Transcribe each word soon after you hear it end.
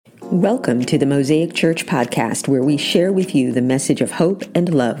Welcome to the Mosaic Church podcast, where we share with you the message of hope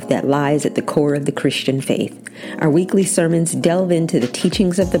and love that lies at the core of the Christian faith. Our weekly sermons delve into the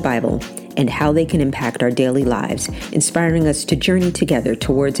teachings of the Bible and how they can impact our daily lives, inspiring us to journey together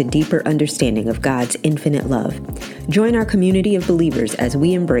towards a deeper understanding of God's infinite love. Join our community of believers as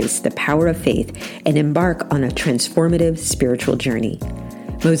we embrace the power of faith and embark on a transformative spiritual journey.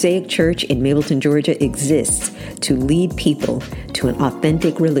 Mosaic Church in Mableton, Georgia exists to lead people to an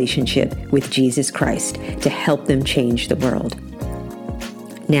authentic relationship with Jesus Christ to help them change the world.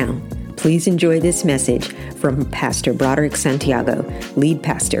 Now, please enjoy this message from Pastor Broderick Santiago, lead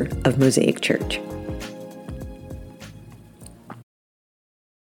pastor of Mosaic Church.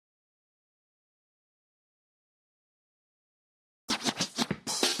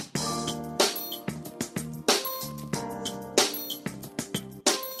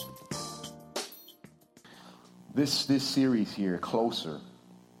 This series here, Closer,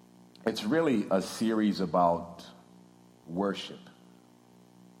 it's really a series about worship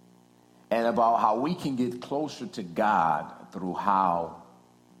and about how we can get closer to God through how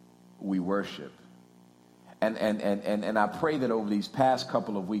we worship. And I pray that over these past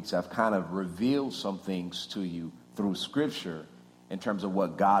couple of weeks, I've kind of revealed some things to you through Scripture in terms of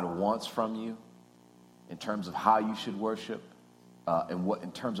what God wants from you, in terms of how you should worship,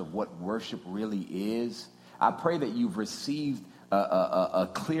 in terms of what worship really is. I pray that you've received a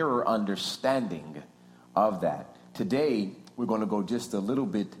clearer understanding of that. Today, we're going to go just a little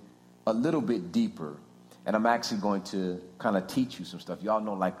bit deeper, and I'm actually going to kind of teach you some stuff. Y'all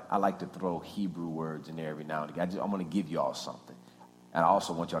know, I like to throw Hebrew words in there every now and again. I'm going to give y'all something, and I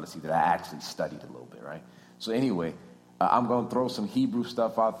also want y'all to see that I actually studied a little bit, right? So anyway, I'm going to throw some Hebrew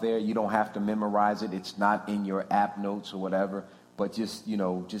stuff out there. You don't have to memorize it. It's not in your app notes or whatever. But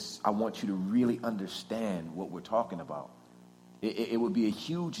I want you to really understand what we're talking about. It would be a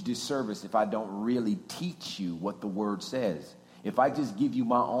huge disservice if I don't really teach you what the word says. If I just give you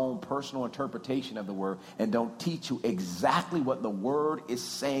my own personal interpretation of the word and don't teach you exactly what the word is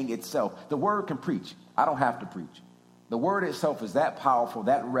saying itself. The word can preach. I don't have to preach. The word itself is that powerful,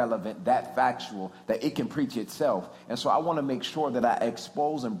 that relevant, that factual, that it can preach itself. And so I want to make sure that I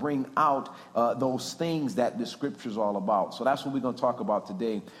expose and bring out those things that the Scripture is all about. So that's what we're going to talk about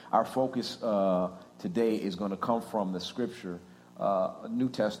today. Our focus today is going to come from the Scripture, New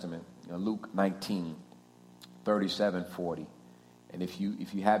Testament, Luke 19, 37, 40. And if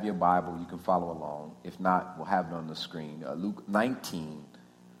you have your Bible, you can follow along. If not, we'll have it on the screen. Luke 19,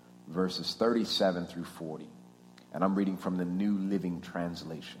 verses 37 through 40. And I'm reading from the New Living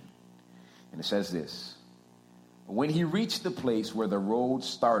Translation. And it says this: When he reached the place where the road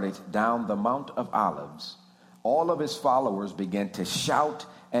started down the Mount of Olives, all of his followers began to shout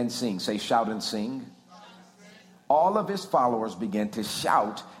and sing. Say, shout and sing. All of his followers began to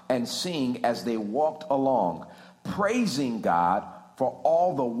shout and sing as they walked along, praising God for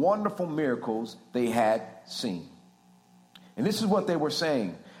all the wonderful miracles they had seen. And this is what they were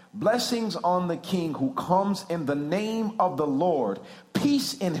saying: Blessings on the King who comes in the name of the Lord,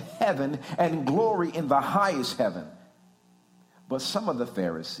 peace in heaven and glory in the highest heaven. But some of the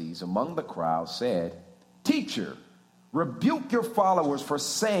Pharisees among the crowd said, Teacher, rebuke your followers for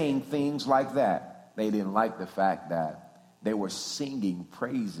saying things like that. They didn't like the fact that they were singing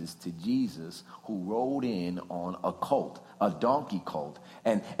praises to Jesus, who rode in on a colt, a donkey colt.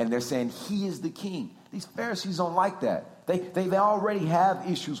 And they're saying he is the king. These Pharisees don't like that. They already have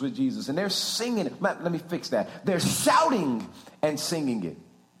issues with Jesus, and they're singing it. Let me fix that. They're shouting and singing it.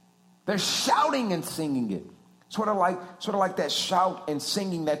 They're shouting and singing it. Sort of like that shout and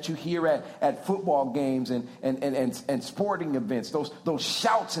singing that you hear at football games and sporting events. Those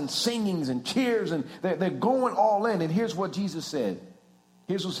shouts and singings and cheers, and they're going all in. And here's what Jesus said.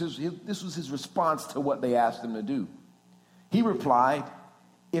 This was his response to what they asked him to do. He replied,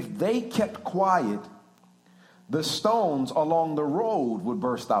 if they kept quiet, the stones along the road would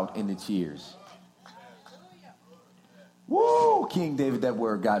burst out into cheers. Woo, King David, that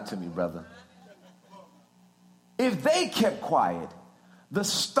word got to me, brother. If they kept quiet, the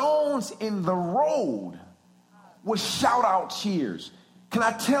stones in the road would shout out cheers. Can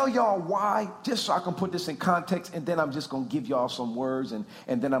I tell y'all why? Just so I can put this in context, and then I'm just going to give y'all some words, and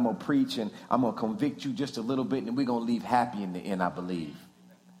then I'm going to preach, and I'm going to convict you just a little bit, and we're going to leave happy in the end, I believe.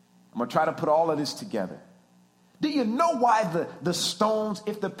 I'm going to try to put all of this together. Do you know why the stones,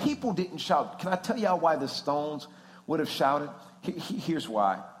 if the people didn't shout, can I tell y'all why the stones would have shouted? Here's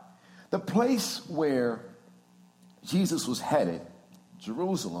why. The place where Jesus was headed,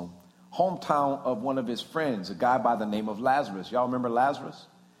 Jerusalem, hometown of one of his friends, a guy by the name of Lazarus. Y'all remember Lazarus?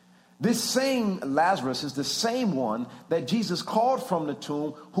 This same Lazarus is the same one that Jesus called from the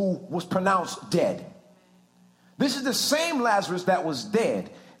tomb who was pronounced dead. This is the same Lazarus that was dead.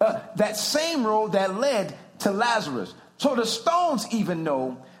 That same road that led to Lazarus. So the stones even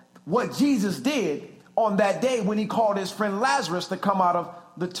know what Jesus did on that day when he called his friend Lazarus to come out of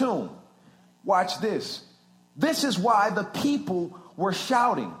the tomb. Watch this. This is why the people were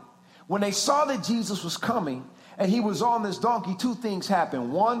shouting. When they saw that Jesus was coming and he was on this donkey, two things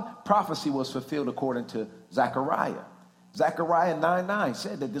happened. One, prophecy was fulfilled according to Zechariah. Zechariah 9:9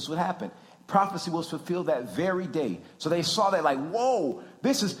 said that this would happen. Prophecy was fulfilled that very day. So they saw that like, whoa,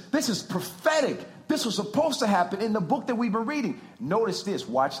 this is prophetic. This was supposed to happen in the book that we've been reading. Notice this.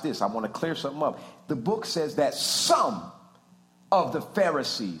 Watch this. I want to clear something up. The book says that some of the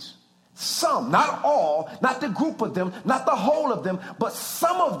Pharisees, some, not all, not the group of them, not the whole of them, but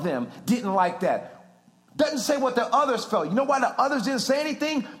some of them didn't like that. Doesn't say what the others felt. You know why the others didn't say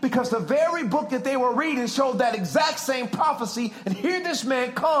anything? Because the very book that they were reading showed that exact same prophecy. And here this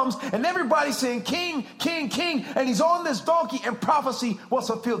man comes and everybody's saying, King, King, King. And he's on this donkey and prophecy was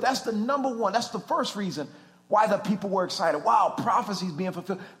fulfilled. That's the number one. That's the first reason why the people were excited. Wow, prophecy is being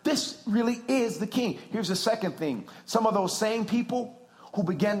fulfilled. This really is the king. Here's the second thing. Some of those same people who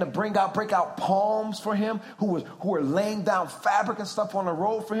began to break out palms for him, who were laying down fabric and stuff on the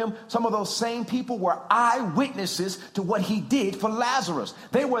road for him. Some of those same people were eyewitnesses to what he did for Lazarus.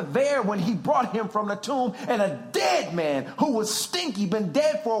 They were there when he brought him from the tomb, and a dead man who was stinky, been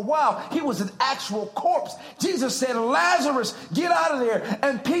dead for a while, he was an actual corpse. Jesus said, Lazarus, get out of there.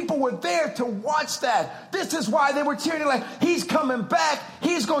 And people were there to watch that. This is why they were cheering like, he's coming back.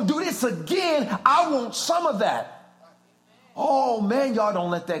 He's going to do this again. I want some of that. Oh, man, y'all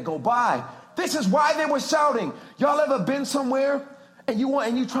don't let that go by. This is why they were shouting. Y'all ever been somewhere and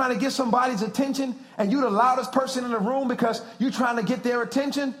you trying to get somebody's attention and you the loudest person in the room because you trying to get their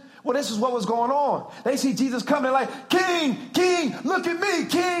attention? Well, this is what was going on. They see Jesus coming like, King, King, look at me,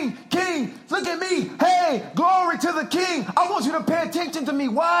 King, King, look at me. Hey, glory to the King. I want you to pay attention to me.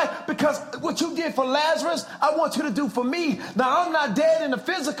 Why? Because what you did for Lazarus, I want you to do for me. Now, I'm not dead in the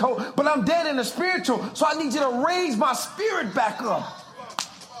physical, but I'm dead in the spiritual. So I need you to raise my spirit back up.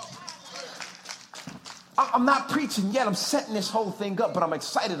 I'm not preaching yet. I'm setting this whole thing up, but I'm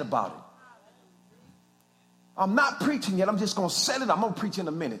excited about it. I'm not preaching yet. I'm just going to set it. I'm going to preach in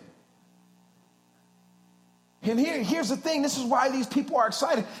a minute. And here's the thing. This is why these people are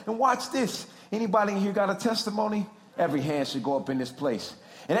excited. And watch this. Anybody in here got a testimony? Every hand should go up in this place.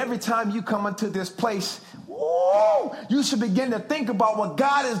 And every time you come into this place, whoa, you should begin to think about what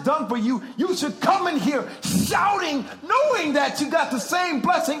God has done for you. You should come in here shouting, knowing that you got the same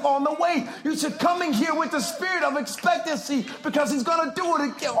blessing on the way. You should come in here with the spirit of expectancy because he's going to do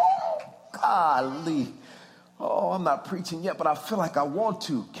it again. Oh, golly. Oh, I'm not preaching yet, but I feel like I want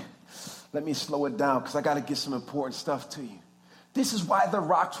to. Let me slow it down because I got to get some important stuff to you. This is why the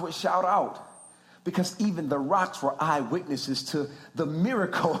rocks would shout out, because even the rocks were eyewitnesses to the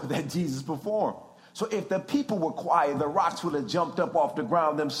miracle that Jesus performed. So if the people were quiet, the rocks would have jumped up off the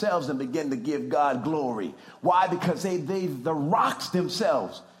ground themselves and began to give God glory. Why? Because the rocks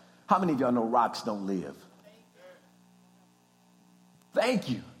themselves. How many of y'all know rocks don't live? Thank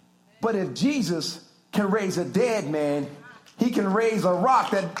you. But if Jesus can raise a dead man, he can raise a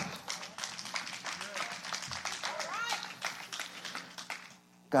rock that...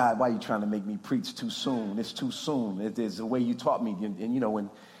 God, why are you trying to make me preach too soon? It's too soon. It's the way you taught me. And you know, in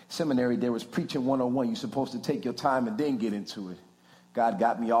seminary, there was preaching 101. You're supposed to take your time and then get into it. God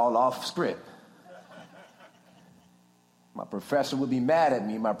got me all off script. My professor would be mad at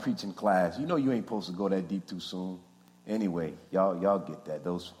me in my preaching class. You know you ain't supposed to go that deep too soon. Anyway, y'all get that.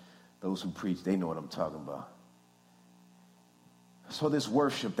 Those who preach, they know what I'm talking about. So this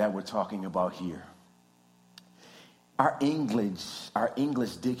worship that we're talking about here, our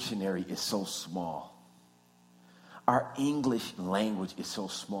English dictionary is so small. Our English language is so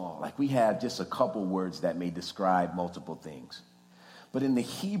small. Like we have just a couple words that may describe multiple things. But in the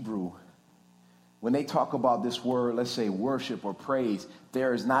Hebrew, when they talk about this word, let's say worship or praise,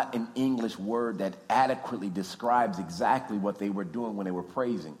 there is not an English word that adequately describes exactly what they were doing when they were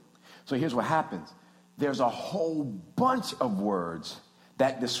praising. So here's what happens. There's a whole bunch of words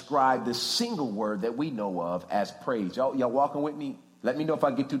that describe the single word that we know of as praise. Y'all walking with me? Let me know if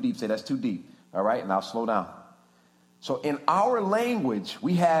I get too deep. Say that's too deep. All right, and I'll slow down. So in our language,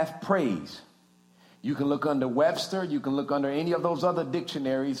 we have praise. You can look under Webster. You can look under any of those other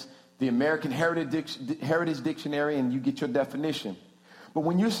dictionaries, the American Heritage Dictionary, and you get your definition. But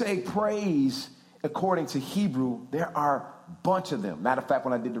when you say praise, according to Hebrew, there are a bunch of them. Matter of fact,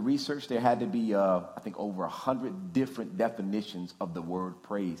 when I did the research, there had to be, I think, over 100 different definitions of the word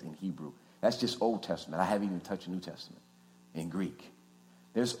praise in Hebrew. That's just Old Testament. I haven't even touched the New Testament in Greek.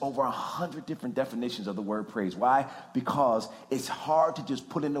 There's over 100 different definitions of the word praise. Why? Because it's hard to just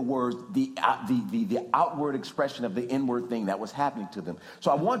put in the words the outward expression of the inward thing that was happening to them.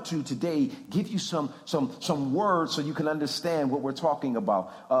 So I want to today give you some words so you can understand what we're talking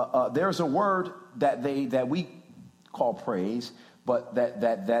about. There's a word that we call praise, but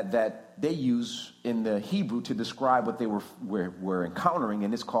that they use in the Hebrew to describe what they were encountering,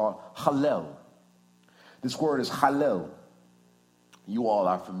 and it's called hallel. This word is hallel. You all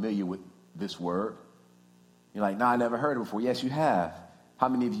are familiar with this word. You're like, no, I never heard it before. Yes, you have. How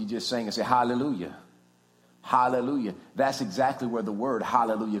many of you just sang and say, hallelujah? Hallelujah. That's exactly where the word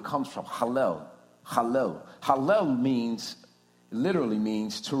hallelujah comes from. Hallel. Hallel. Hallel literally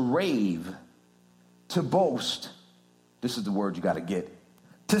means to rave, to boast. This is the word you got to get.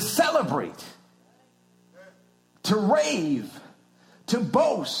 To celebrate. To rave. To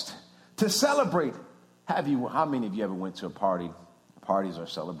boast. To celebrate. How many of you ever went to a parties or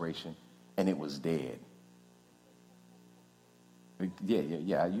celebration, and it was dead?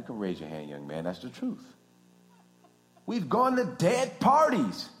 Yeah, you can raise your hand, young man. That's the truth. We've gone to dead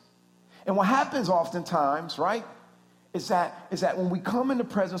parties. And what happens oftentimes, right, is that when we come in the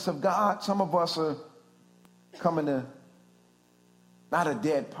presence of God, some of us are coming to not a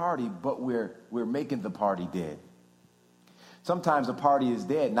dead party, but we're making the party dead. Sometimes the party is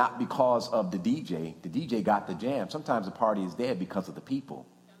dead not because of the DJ. The DJ got the jam. Sometimes the party is dead because of the people.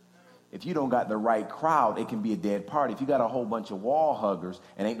 If you don't got the right crowd, it can be a dead party. If you got a whole bunch of wall huggers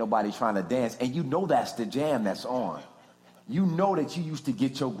and ain't nobody trying to dance, and you know that's the jam that's on. You know that you used to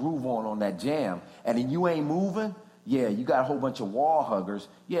get your groove on that jam, and then you ain't moving. Yeah, you got a whole bunch of wall huggers.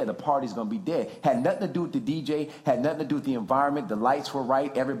 Yeah, the party's going to be dead. Had nothing to do with the DJ. Had nothing to do with the environment. The lights were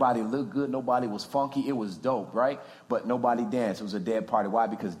right. Everybody looked good. Nobody was funky. It was dope, right? But nobody danced. It was a dead party. Why?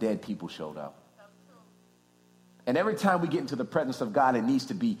 Because dead people showed up. And every time we get into the presence of God, it needs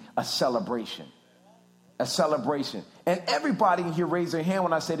to be a celebration. A celebration. And everybody in here raise their hand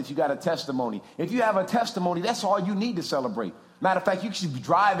when I say that you got a testimony. If you have a testimony, that's all you need to celebrate. Matter of fact, you should be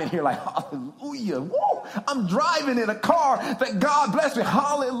driving here like, hallelujah. Whoa, I'm driving in a car that God bless me.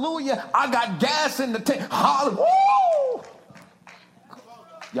 Hallelujah. I got gas in the tank. Hallelujah. Whoa.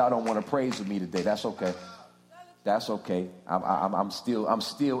 Y'all don't want to praise with me today. That's okay. That's okay. I'm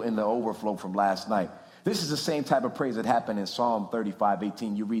still in the overflow from last night. This is the same type of praise that happened in Psalm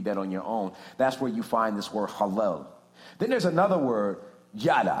 35:18. You read that on your own. That's where you find this word hallel. Then there's another word,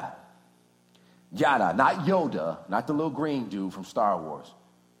 yada. Yada, not Yoda, not the little green dude from Star Wars.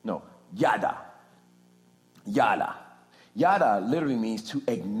 No, yada. Yada. Yada literally means to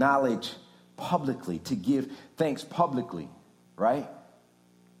acknowledge publicly, to give thanks publicly, right?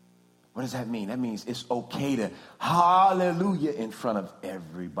 What does that mean? That means it's okay to hallelujah in front of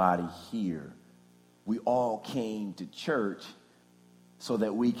everybody here. We all came to church so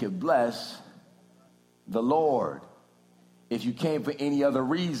that we could bless the Lord. If you came for any other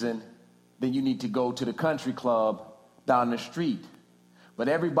reason, then you need to go to the country club down the street. But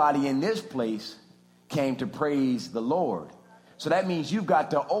everybody in this place came to praise the Lord. So that means you've got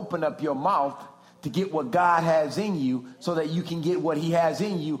to open up your mouth to get what God has in you so that you can get what he has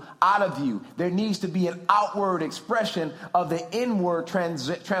in you out of you. There needs to be an outward expression of the inward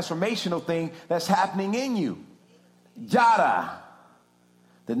transformational thing that's happening in you. Yada.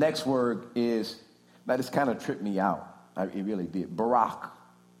 The next word is, now this kind of tripped me out. It really did. Barak.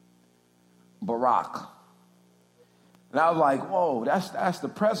 Barak. And I was like, whoa, that's the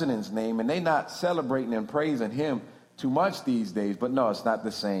president's name, and they not celebrating and praising him too much these days. But no, it's not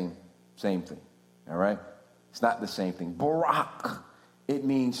the same thing. All right? It's not the same thing. Barak, it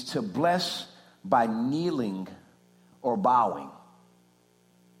means to bless by kneeling or bowing.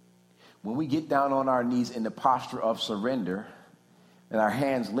 When we get down on our knees in the posture of surrender and our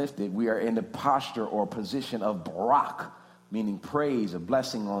hands lifted, we are in the posture or position of barak, meaning praise, a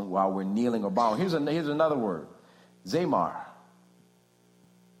blessing on while we're kneeling or bowing. Here's another word, zamar.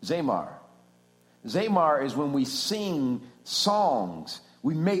 Zamar. Zamar is when we sing songs.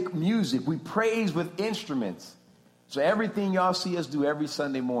 We make music. We praise with instruments. So everything y'all see us do every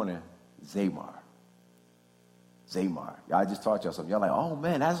Sunday morning, zamar. Zamar. I just taught y'all something. Y'all like, oh,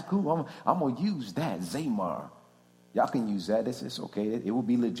 man, that's cool. I'm going to use that, zamar. Y'all can use that. It's okay. It will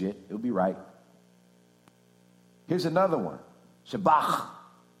be legit. It will be right. Here's another one, shabach.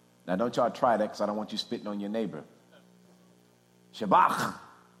 Now, don't y'all try that because I don't want you spitting on your neighbor. Shabach.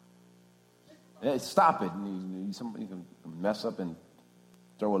 Stop it. Somebody can mess up and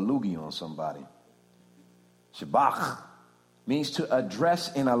throw a loogie on somebody. Shabach means to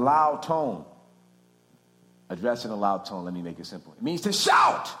address in a loud tone. Address in a loud tone. Let me make it simple. It means to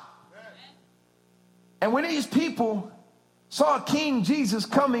shout. And when these people saw King Jesus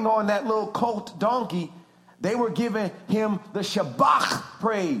coming on that little colt donkey, they were giving him the Shabach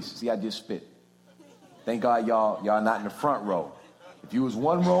praise. See, I just spit. Thank God y'all not in the front row. If you was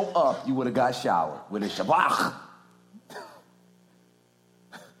one row up, you would have got showered with a Shabach.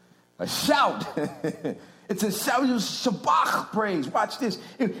 A shout. It's a shout. It's a Shabach praise. Watch this.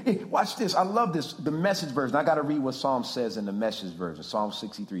 Watch this. I love this. The Message version. I got to read what Psalm says in the Message version. Psalm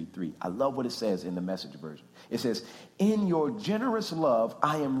 63:3. I love what it says in the Message version. It says, in your generous love,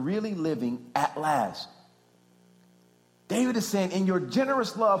 I am really living at last. David is saying, in your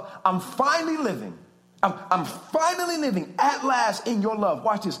generous love, I'm finally living. I'm finally living at last in your love.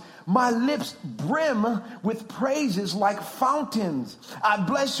 Watch this. My lips brim with praises like fountains. I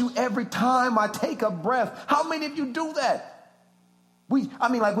bless you every time I take a breath. How many of you do that?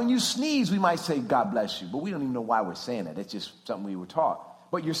 Like when you sneeze, we might say, God bless you. But we don't even know why we're saying that. It's just something we were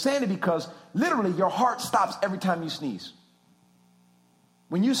taught. But you're saying it because literally your heart stops every time you sneeze.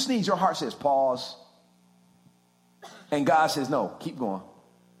 When you sneeze, your heart says, pause. And God says, no, keep going.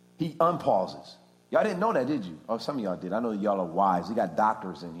 He unpauses. Y'all didn't know that, did you? Oh, some of y'all did. I know y'all are wise. You got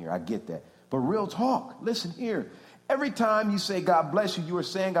doctors in here. I get that. But real talk, listen here. Every time you say God bless you, you are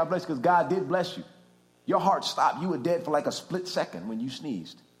saying God bless you because God did bless you. Your heart stopped. You were dead for like a split second when you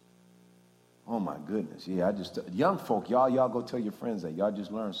sneezed. Oh, my goodness. Yeah, young folk, y'all go tell your friends that. Y'all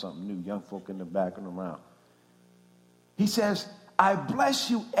just learned something new. Young folk in the back and around. He says, I bless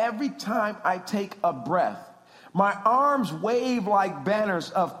you every time I take a breath. My arms wave like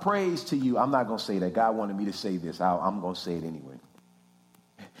banners of praise to you. I'm not going to say that. God wanted me to say this. I'm going to say it anyway.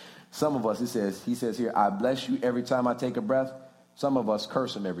 Some of us, he says here, I bless you every time I take a breath. Some of us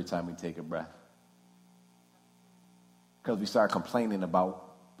curse him every time we take a breath. Because we start complaining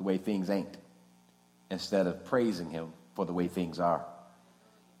about the way things ain't instead of praising him for the way things are.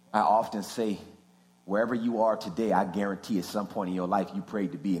 I often say, wherever you are today, I guarantee at some point in your life you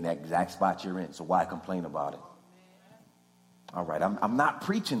prayed to be in that exact spot you're in. So why complain about it? All right, I'm not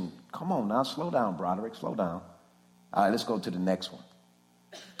preaching. Come on now, slow down, Broderick, slow down. All right, let's go to the next one.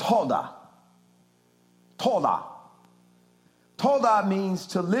 Todah. Todah. Todah means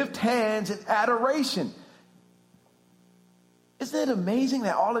to lift hands in adoration. Isn't it amazing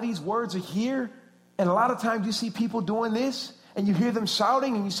that all of these words are here? And a lot of times you see people doing this, and you hear them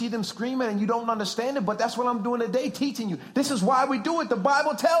shouting, and you see them screaming, and you don't understand it, but that's what I'm doing today, teaching you. This is why we do it. The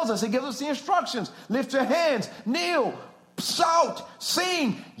Bible tells us. It gives us the instructions. Lift your hands, kneel, shout,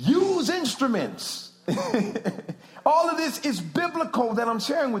 sing, use instruments. All of this is biblical that I'm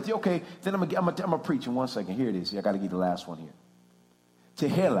sharing with you. Okay, then I'm gonna preach in 1 second. Here it is. I got to get the last one here.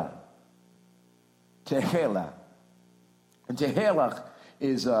 Tehillah. Tehillah. And Tehillah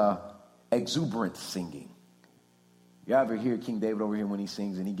is exuberant singing. You ever hear King David over here when he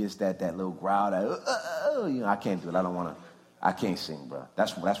sings and he gets that little growl that, I can't do it. I can't sing, bro.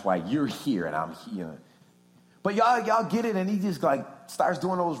 That's why you're here and I'm here. But y'all get it, and he just like starts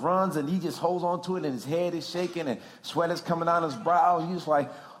doing those runs, and he just holds on to it, and his head is shaking, and sweat is coming down his brow. And he's like,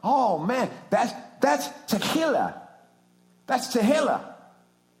 oh man, that's Tehillah. That's Tehillah.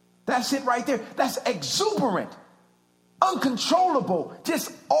 That's it right there. That's exuberant, uncontrollable,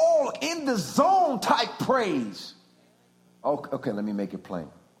 just all in the zone type praise. Okay, let me make it plain.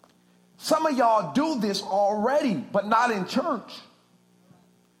 Some of y'all do this already, but not in church.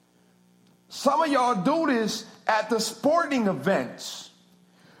 Some of y'all do this at the sporting events.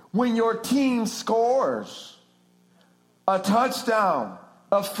 When your team scores a touchdown,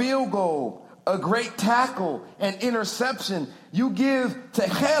 a field goal, a great tackle, an interception, you give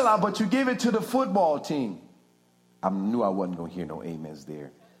Tehillah, but you give it to the football team. I knew I wasn't going to hear no amens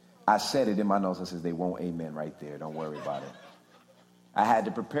there. I said it in my notes. I said they won't amen right there. Don't worry about it. I had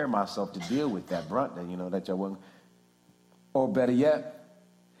to prepare myself to deal with that brunt that y'all wouldn't. Or better yet,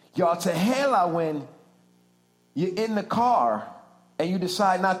 y'all Tehillah when you're in the car and you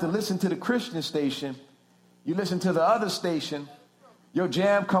decide not to listen to the Christian station, you listen to the other station, your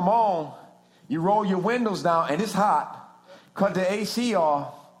jam come on, you roll your windows down and it's hot, cut the AC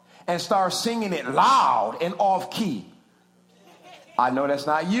off and start singing it loud and off key. I know that's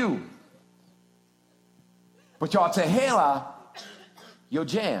not you. But y'all Tehillah, your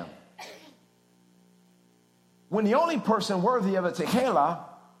jam. When the only person worthy of a Tehillah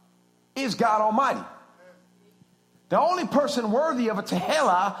is God Almighty. The only person worthy of a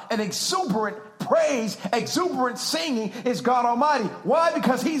Tehillah, an exuberant praise, exuberant singing is God Almighty. Why?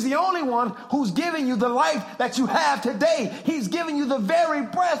 Because he's the only one who's giving you the life that you have today. He's giving you the very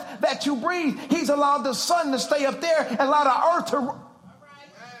breath that you breathe. He's allowed the sun to stay up there and allowed the earth to...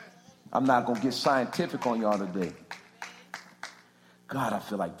 I'm not going to get scientific on y'all today. God, I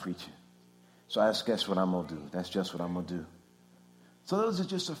feel like preaching. So that's guess what I'm going to do. That's just what I'm going to do. So those are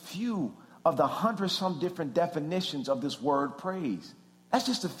just a few of the 100-some different definitions of this word praise. That's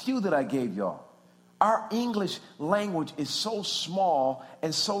just a few that I gave y'all. Our English language is so small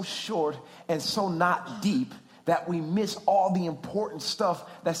and so short and so not deep that we miss all the important stuff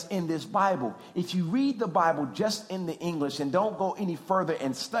that's in this Bible. If you read the Bible just in the English and don't go any further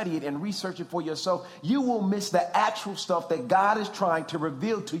and study it and research it for yourself, you will miss the actual stuff that God is trying to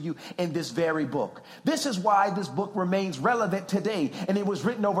reveal to you in this very book. This is why this book remains relevant today, and it was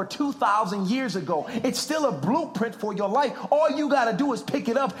written over 2,000 years ago. It's still a blueprint for your life. All you got to do is pick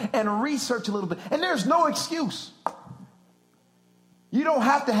it up and research a little bit, and there's no excuse. You don't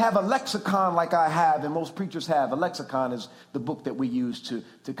have to have a lexicon like I have and most preachers have. A lexicon is the book that we use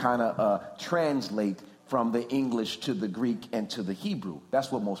to kind of translate from the English to the Greek and to the Hebrew.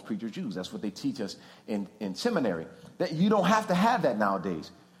 That's what most preachers use. That's what they teach us in seminary. That you don't have to have that nowadays.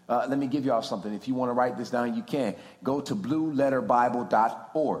 Let me give y'all something. If you want to write this down, you can. Go to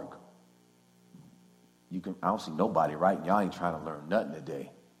blueletterbible.org. You can. I don't see nobody writing. Y'all ain't trying to learn nothing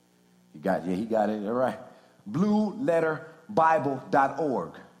today. He got it. All right. blueletterbible.org.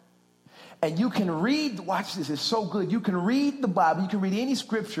 And you can read, watch this, it's so good. You can read the Bible, you can read any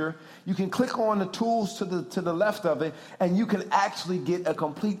scripture, you can click on the tools to the left of it, and you can actually get a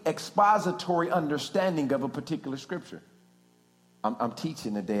complete expository understanding of a particular scripture. I'm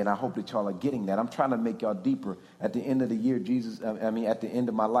teaching today, and I hope that y'all are getting that. I'm trying to make y'all deeper. At the end of the year, at the end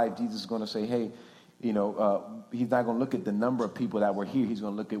of my life, Jesus is going to say, hey, he's not going to look at the number of people that were here. He's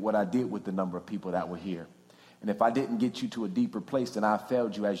going to look at what I did with the number of people that were here. And if I didn't get you to a deeper place, then I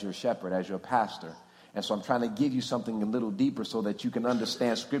failed you as your shepherd, as your pastor. And so I'm trying to give you something a little deeper so that you can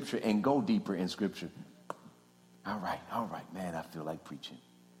understand Scripture and go deeper in Scripture. All right, man, I feel like preaching.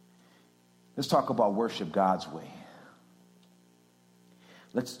 Let's talk about worship God's way.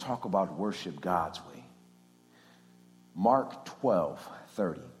 Let's talk about worship God's way. Mark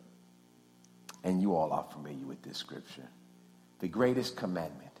 12:30. And you all are familiar with this scripture. The greatest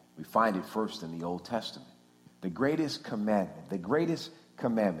commandment. We find it first in the Old Testament. The greatest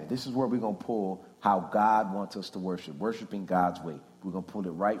commandment. This is where we're going to pull how God wants us to worship. Worshiping God's way. We're going to pull it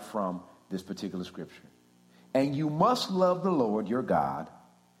right from this particular scripture. And you must love the Lord your God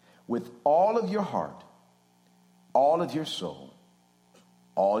with all of your heart, all of your soul,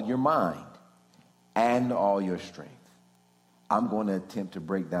 all your mind, and all your strength. I'm going to attempt to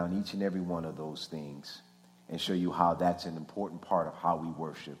break down each and every one of those things and show you how that's an important part of how we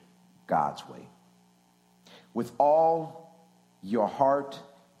worship God's way. With all your heart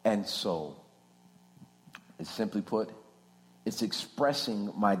and soul. And simply put, it's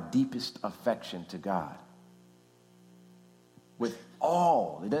expressing my deepest affection to God. With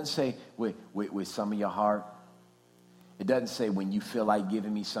all. It doesn't say with some of your heart. It doesn't say when you feel like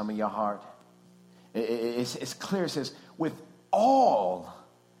giving me some of your heart. It's clear. It says with all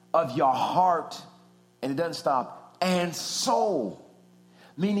of your heart, and it doesn't stop, and soul.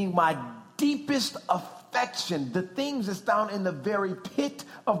 Meaning my deepest affection, the things that's down in the very pit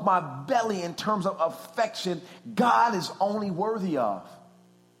of my belly in terms of affection, God is only worthy of.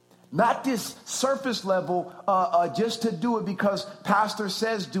 Not this surface level just to do it because pastor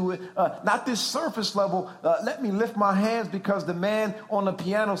says do it. Not this surface level, let me lift my hands because the man on the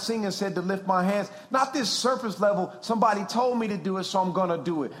piano singing said to lift my hands. Not this surface level, somebody told me to do it, so I'm going to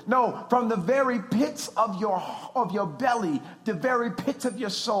do it. No, from the very pits of your belly, the very pits of your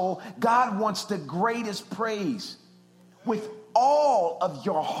soul, God wants the greatest praise. With all of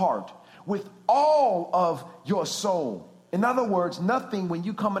your heart, with all of your soul. In other words, nothing when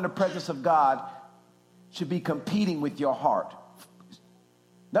you come in the presence of God should be competing with your heart.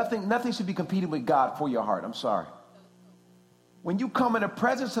 Nothing should be competing with God for your heart. I'm sorry. When you come in the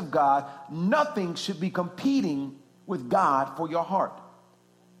presence of God, nothing should be competing with God for your heart.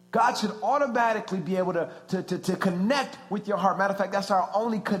 God should automatically be able to connect with your heart. Matter of fact, that's our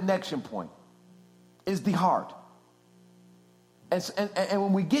only connection point, is the heart. And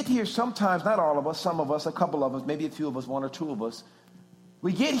when we get here, sometimes, not all of us, some of us, a couple of us, maybe a few of us, one or two of us,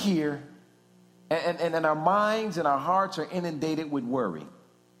 we get here and our minds and our hearts are inundated with worry.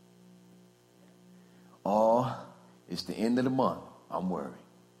 Oh, it's the end of the month. I'm worried.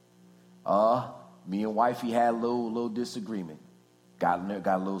 Me and wifey had a little disagreement. Got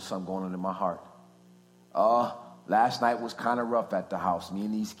a little something going on in my heart. last night was kind of rough at the house. Me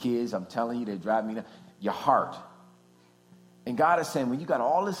and these kids, I'm telling you, they drive me nuts. Your heart. And God is saying, when you got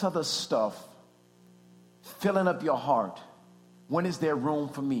all this other stuff filling up your heart, when is there room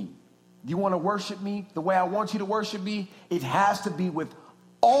for me? Do you want to worship me the way I want you to worship me? It has to be with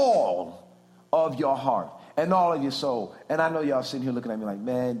all of your heart and all of your soul. And I know y'all sitting here looking at me like,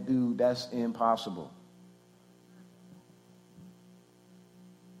 man, dude, that's impossible.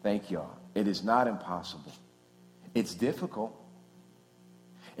 Thank y'all. It is not impossible. It's difficult.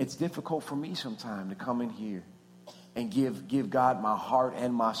 It's difficult for me sometimes to come in here and give God my heart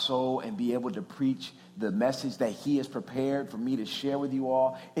and my soul and be able to preach the message that he has prepared for me to share with you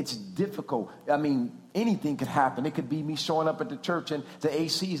all. It's difficult. I mean, anything could happen. It could be me showing up at the church and the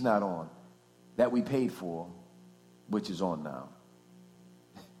AC's not on that we paid for, which is on now.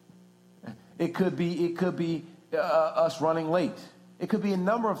 It could be us running late. It could be a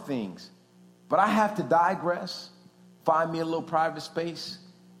number of things. But I have to digress, find me a little private space,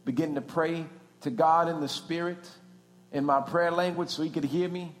 begin to pray to God in the spirit, in my prayer language so he could hear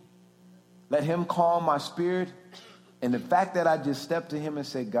me. Let him calm my spirit. And the fact that I just stepped to him and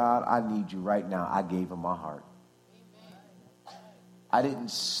said, God, I need you right now. I gave him my heart. I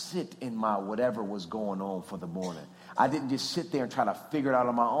didn't sit in my whatever was going on for the morning. I didn't just sit there and try to figure it out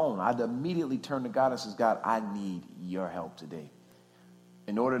on my own. I'd immediately turn to God and says, God, I need your help today.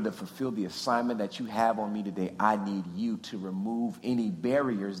 In order to fulfill the assignment that you have on me today, I need you to remove any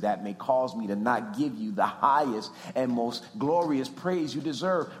barriers that may cause me to not give you the highest and most glorious praise you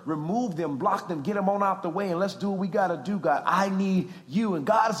deserve. Remove them, block them, get them on out the way, and let's do what we got to do, God. I need you. And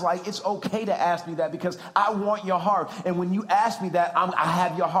God is like, it's okay to ask me that because I want your heart. And when you ask me that, I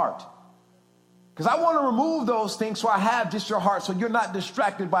have your heart. Because I want to remove those things so I have just your heart so you're not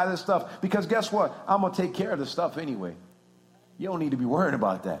distracted by this stuff. Because guess what? I'm going to take care of the stuff anyway. You don't need to be worried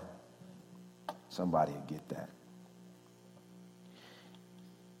about that. Somebody will get that.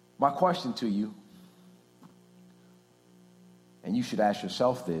 My question to you, and you should ask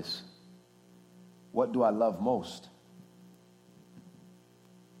yourself this, what do I love most?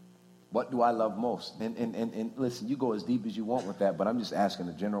 What do I love most? And listen, you go as deep as you want with that, but I'm just asking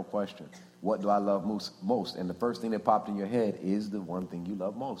a general question. What do I love most? And the first thing that popped in your head is the one thing you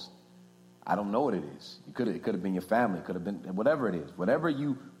love most. I don't know what it is. It could have been your family. It could have been whatever it is. Whatever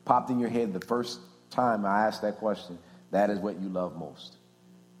you popped in your head the first time I asked that question, that is what you love most.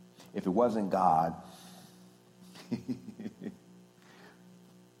 If it wasn't God, then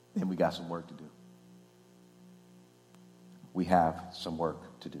we got some work to do. We have some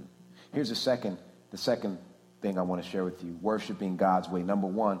work to do. Here's the second thing I want to share with you. Worshiping God's way. Number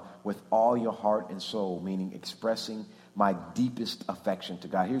one, with all your heart and soul, meaning expressing my deepest affection to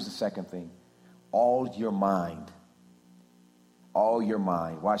God. Here's the second thing. All your mind. All your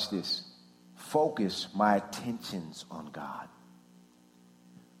mind. Watch this. Focus my attentions on God.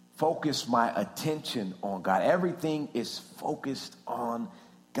 Focus my attention on God. Everything is focused on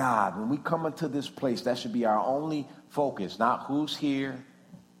God. When we come into this place, that should be our only focus. Not who's here.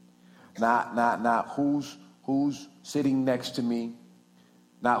 Not who's sitting next to me.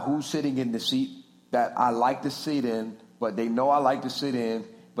 Not who's sitting in the seat that I like to sit in, but they know I like to sit in.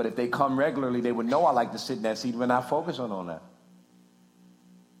 But if they come regularly, they would know I like to sit in that seat. We're not focusing on that.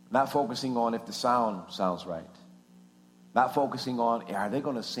 Not focusing on if the sound sounds right. Not focusing on, are they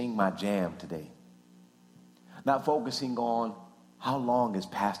going to sing my jam today? Not focusing on, how long is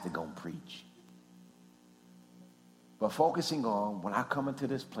Pastor going to preach? But focusing on, when I come into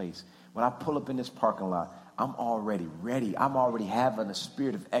this place, when I pull up in this parking lot, I'm already ready. I'm already having a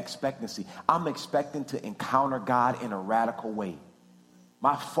spirit of expectancy. I'm expecting to encounter God in a radical way.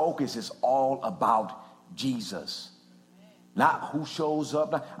 My focus is all about Jesus, not who shows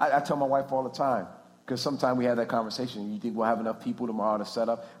up. I tell my wife all the time, because sometimes we have that conversation. You think we'll have enough people tomorrow to set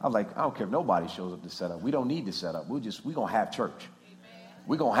up? I'm like, I don't care if nobody shows up to set up. We don't need to set up. We're going to have church.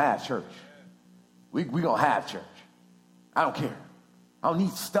 We're going to have church. We're going to have church. I don't care. I don't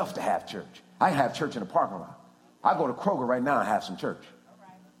need stuff to have church. I can have church in the parking lot. I go to Kroger right now and have some church.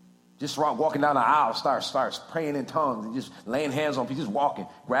 Just walking down the aisle, starts praying in tongues and just laying hands on people, just walking,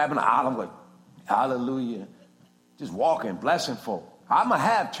 grabbing the aisle. I'm like, hallelujah. Just walking, blessing folk. I'm going to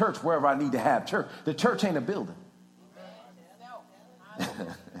have church wherever I need to have church. The church ain't a building.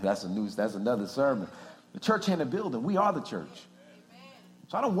 That's another sermon. The church ain't a building. We are the church.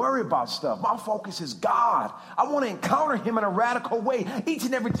 So I don't worry about stuff. My focus is God. I want to encounter him in a radical way. Each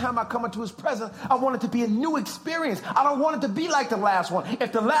and every time I come into his presence, I want it to be a new experience. I don't want it to be like the last one.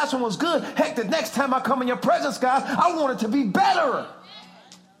 If the last one was good, heck, the next time I come in your presence, God, I want it to be better.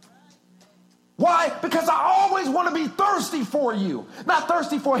 Why? Because I always want to be thirsty for you. Not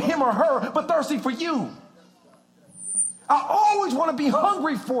thirsty for him or her, but thirsty for you. I always want to be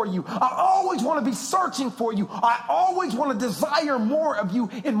hungry for you. I always want to be searching for you. I always want to desire more of you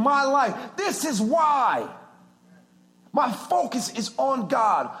in my life. This is why my focus is on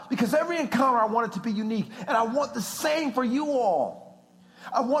God, because every encounter I want it to be unique, and I want the same for you all.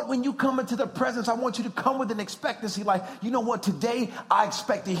 I want when you come into the presence, I want you to come with an expectancy like, you know what, today I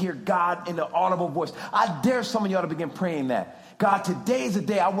expect to hear God in an audible voice. I dare some of y'all to begin praying that. God, today is the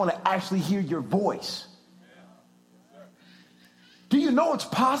day I want to actually hear your voice. Do you know it's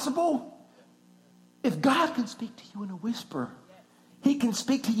possible? If God can speak to you in a whisper, he can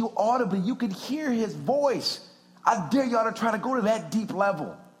speak to you audibly. You can hear his voice. I dare y'all to try to go to that deep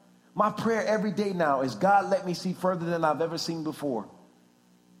level. My prayer every day now is, God, let me see further than I've ever seen before.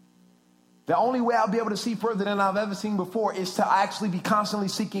 The only way I'll be able to see further than I've ever seen before is to actually be constantly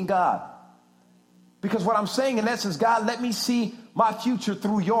seeking God. Because what I'm saying in essence, God, let me see my future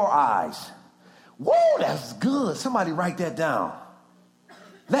through your eyes. Whoa, that's good. Somebody write that down.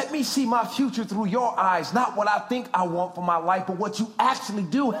 Let me see my future through your eyes, not what I think I want for my life, but what you actually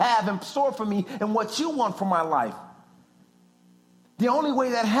do have in store for me and what you want for my life. The only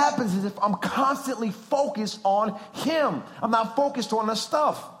way that happens is if I'm constantly focused on him. I'm not focused on the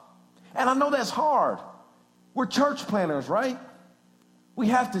stuff. And I know that's hard. We're church planners, right? We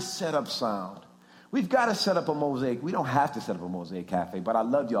have to set up sound. We've got to set up a Mosaic. We don't have to set up a Mosaic Cafe, but I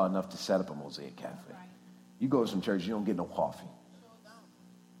love y'all enough to set up a Mosaic Cafe. You go to some church, you don't get no coffee.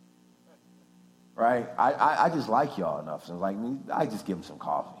 Right? I just like y'all enough. So like, I just give them some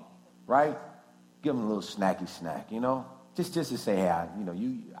coffee, right? Give them a little snacky snack, you know? Just to say, hey,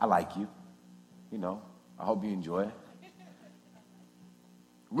 I like you. You know, I hope you enjoy it.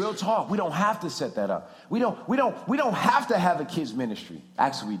 Real talk, we don't have to set that up. We don't have to have a kids ministry.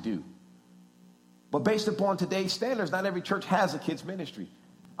 Actually, we do. But based upon today's standards, not every church has a kids ministry.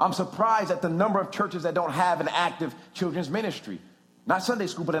 I'm surprised at the number of churches that don't have an active children's ministry. Not Sunday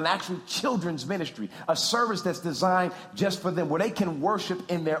school, but an actual children's ministry. A service that's designed just for them, where they can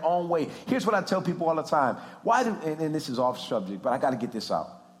worship in their own way. Here's what I tell people all the time. And this is off subject, but I got to get this out.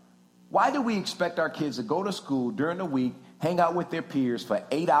 Why do we expect our kids to go to school during the week, hang out with their peers for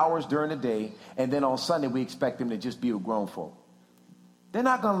 8 hours during the day, and then on Sunday we expect them to just be a grown folk? They're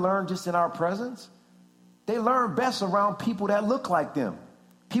not going to learn just in our presence. They learn best around people that look like them,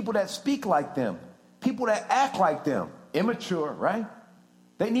 people that speak like them, people that act like them. Immature, right?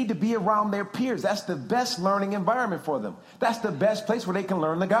 They need to be around their peers. That's the best learning environment for them. That's the best place where they can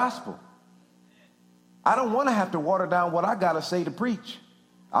learn the gospel. I don't want to have to water down what I got to say to preach.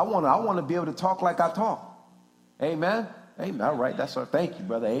 I want to be able to talk like I talk. Amen. Amen. All right. That's our thank you,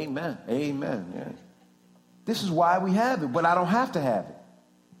 brother. Amen. Amen. Yeah. This is why we have it, but I don't have to have it.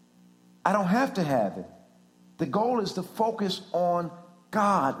 I don't have to have it. The goal is to focus on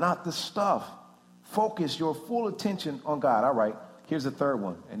God, not the stuff. Focus your full attention on God. All right. Here's the third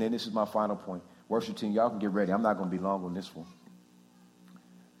one. And then this is my final point. Worship team, y'all can get ready. I'm not going to be long on this one.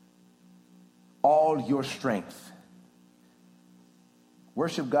 All your strength.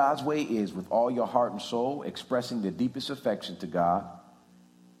 Worship God's way is with all your heart and soul, expressing the deepest affection to God.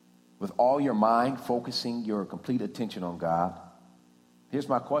 With all your mind, focusing your complete attention on God. Here's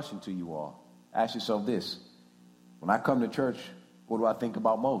my question to you all. Ask yourself this. When I come to church, what do I think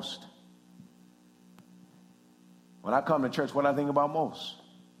about most? When I come to church, what do I think about most?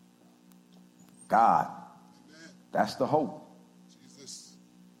 God. Amen. That's the hope. Jesus.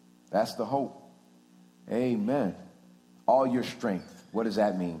 That's the hope. Amen. All your strength. What does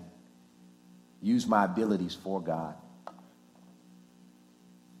that mean? Use my abilities for God.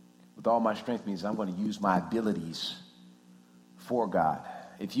 With all my strength means I'm going to use my abilities for God.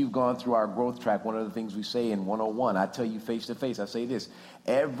 If you've gone through our growth track, one of the things we say in 101, I tell you face to face, I say this: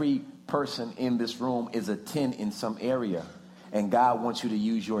 every person in this room is a 10 in some area, and God wants you to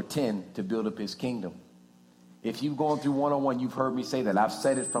use your 10 to build up his kingdom. If you've gone through 101, you've heard me say that. I've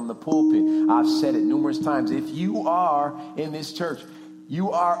said it from the pulpit. I've said it numerous times. If you are in this church,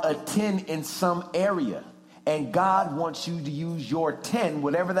 you are a 10 in some area, and God wants you to use your 10,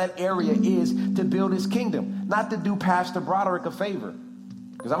 whatever that area is, to build his kingdom, not to do Pastor Broderick a favor.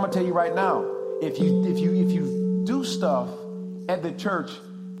 Because I'm going to tell you right now, if you do stuff at the church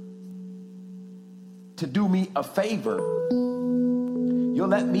to do me a favor, you'll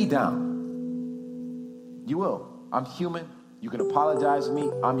let me down. You will. I'm human. You can apologize to me.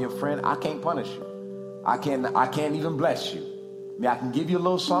 I'm your friend. I can't punish you. I can't even bless you. I mean, I can give you a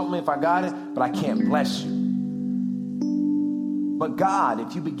little something if I got it, but I can't bless you. But God,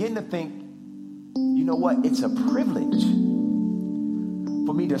 if you begin to think, you know what? It's a privilege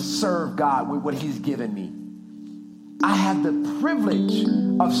for me to serve God with what he's given me. I have the privilege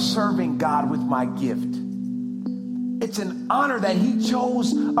of serving God with my gift. It's an honor that he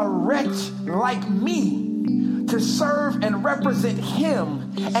chose a wretch like me to serve and represent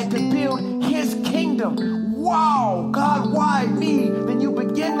him and to build his kingdom. Wow, God, why me? Then you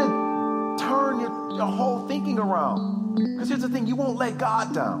begin to turn your whole thinking around. Because here's the thing, you won't let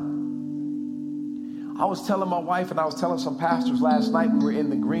God down. I was telling my wife and I was telling some pastors last night, we were in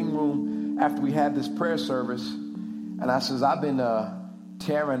the green room after we had this prayer service, and I says, I've been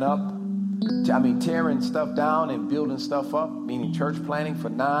tearing stuff down and building stuff up, meaning church planning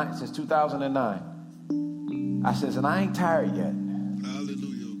since 2009. I says, and I ain't tired yet.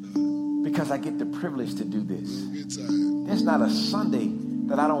 Hallelujah, God. Because I get the privilege to do this. There's not a Sunday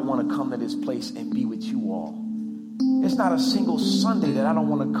that I don't want to come to this place and be with you all. There's not a single Sunday that I don't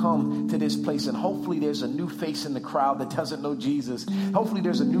want to come to this place, and hopefully there's a new face in the crowd that doesn't know Jesus. Hopefully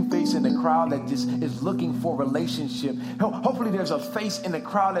there's a new face in the crowd that just is looking for a relationship. Hopefully there's a face in the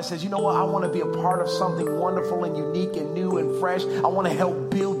crowd that says, you know what, I want to be a part of something wonderful and unique and new and fresh. I want to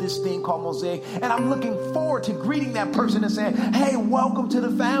help build this thing called Mosaic. And I'm looking forward to greeting that person and saying, hey, welcome to the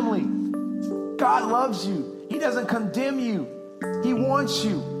family. God loves you. He doesn't condemn you. He wants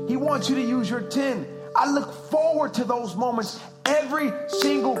you. He wants you to use your 10. I look forward to those moments every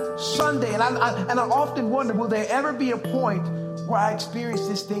single Sunday. And I often wonder, will there ever be a point where I experience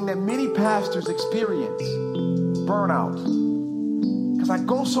this thing that many pastors experience? Burnout. Because I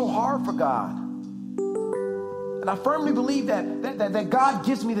go so hard for God. And I firmly believe that God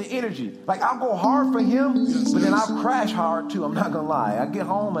gives me the energy. Like, I'll go hard for him, but then I'll crash hard too. I'm not going to lie. I get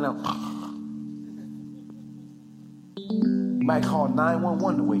home and you might call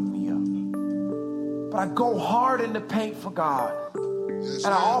 911 to wake me up. But I go hard in the paint for God. And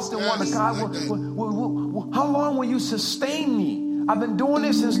I often wonder, God, how long will you sustain me? I've been doing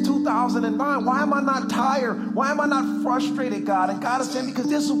this since 2009. Why am I not tired? Why am I not frustrated, God? And God is saying, because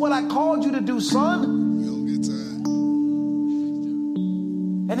this is what I called you to do, son. You don't get tired.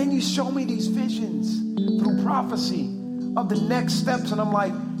 And then you show me these visions through prophecy of the next steps. And I'm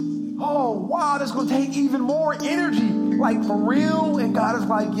like, oh, wow, this is going to take even more energy. Like, for real? And God is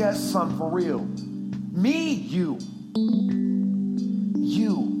like, yes, son, for real. Me, you.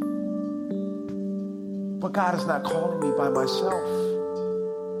 But God is not calling me by myself.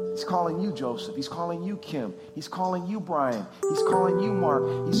 He's calling you, Joseph. He's calling you, Kim. He's calling you, Brian. He's calling you, Mark.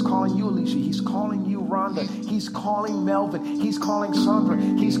 He's calling you, Alicia. He's calling you, Rhonda. He's calling Melvin. He's calling Sandra.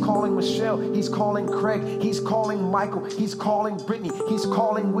 He's calling Michelle. He's calling Craig. He's calling Michael. He's calling Brittany. He's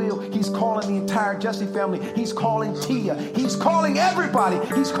calling Will. He's calling the entire Jesse family. He's calling Tia. He's calling everybody.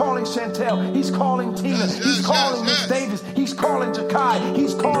 He's calling Chantel. He's calling Tina. He's calling Miss Davis. He's calling Jakai.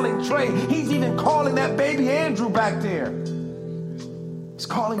 He's calling Trey. He's even calling that baby Andrew back there. He's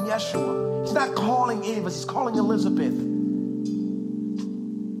calling Yeshua. He's not calling any of us. He's calling Elizabeth.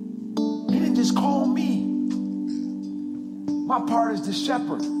 He didn't just call me. My part is to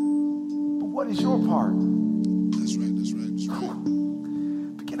shepherd. But what is your part? That's right.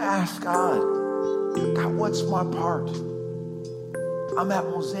 Begin to ask God, what's my part? I'm at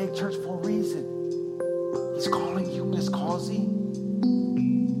Mosaic Church for a reason. He's calling you, Miss Causey.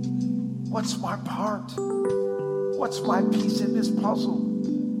 What's my part? What's my piece in this puzzle?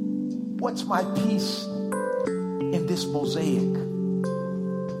 What's my piece in this mosaic?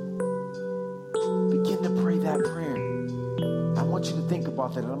 Begin to pray that prayer. I want you to think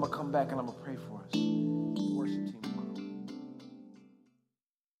about that, and I'm going to come back and I'm going to pray for us. Worship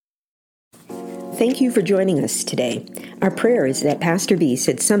team. Thank you for joining us today. Our prayer is that Pastor B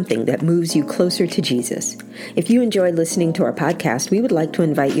said something that moves you closer to Jesus. If you enjoyed listening to our podcast, we would like to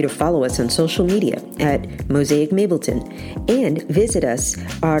invite you to follow us on social media at Mosaic Mableton and visit us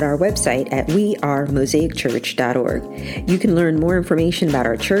at our website at wearemosaicchurch.org. You can learn more information about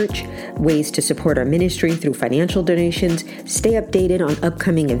our church, ways to support our ministry through financial donations, stay updated on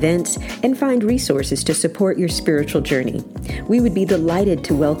upcoming events, and find resources to support your spiritual journey. We would be delighted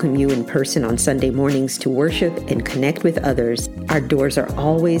to welcome you in person on Sunday mornings to worship and connect with others. Our doors are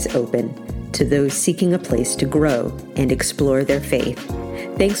always open to those seeking a place to grow and explore their faith.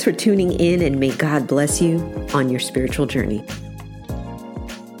 Thanks for tuning in, and may God bless you on your spiritual journey.